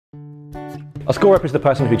A school rep is the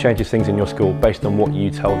person who changes things in your school based on what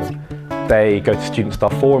you tell them. They go to Student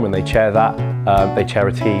Staff Forum and they chair that. They chair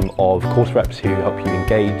a team of course reps who help you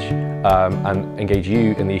engage and engage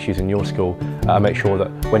you in the issues in your school and make sure that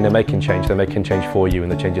when they're making change, they're making change for you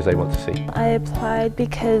and the changes they want to see. I applied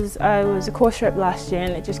because I was a course rep last year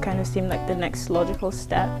and it just kind of seemed like the next logical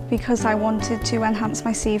step. Because I wanted to enhance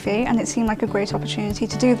my CV and it seemed like a great opportunity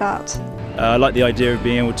to do that. I like the idea of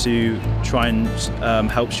being able to try and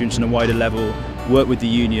help students on a wider level, work with the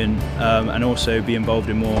union and also be involved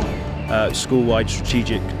in more school-wide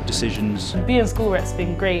strategic decisions. Being school rep's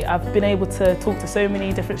been great. I've been able to talk to so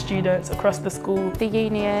many different students across the school. The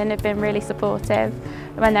union have been really supportive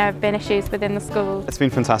when there have been issues within the school. It's been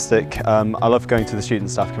fantastic. I love going to the Student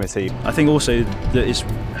Staff Committee. I think also that it's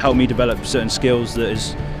helped me develop certain skills that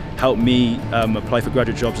has helped me apply for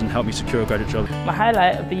graduate jobs and help me secure a graduate job. My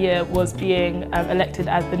highlight of the year was being elected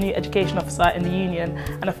as the new education officer in the union,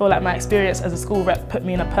 and I feel like my experience as a school rep put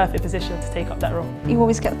me in a perfect position to take up that role. You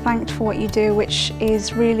always get thanked for what you do, which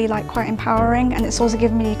is really quite empowering, and it's also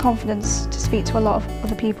given me confidence to speak to a lot of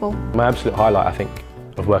other people. My absolute highlight, I think,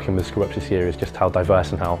 of working with school reps this year is just how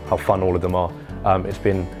diverse and how fun all of them are. It's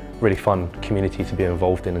been a really fun community to be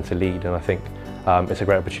involved in and to lead, and I think it's a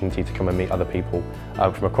great opportunity to come and meet other people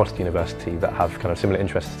from across the university that have kind of similar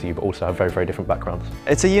interests to you but also have very, very different backgrounds.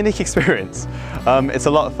 It's a unique experience. It's a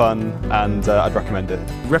lot of fun and I'd recommend it.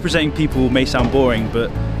 Representing people may sound boring, but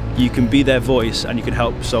you can be their voice and you can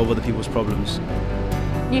help solve other people's problems.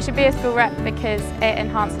 You should be a school rep because it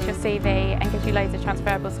enhances your CV and gives you loads of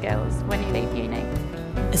transferable skills when you leave uni.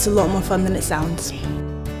 It's a lot more fun than it sounds.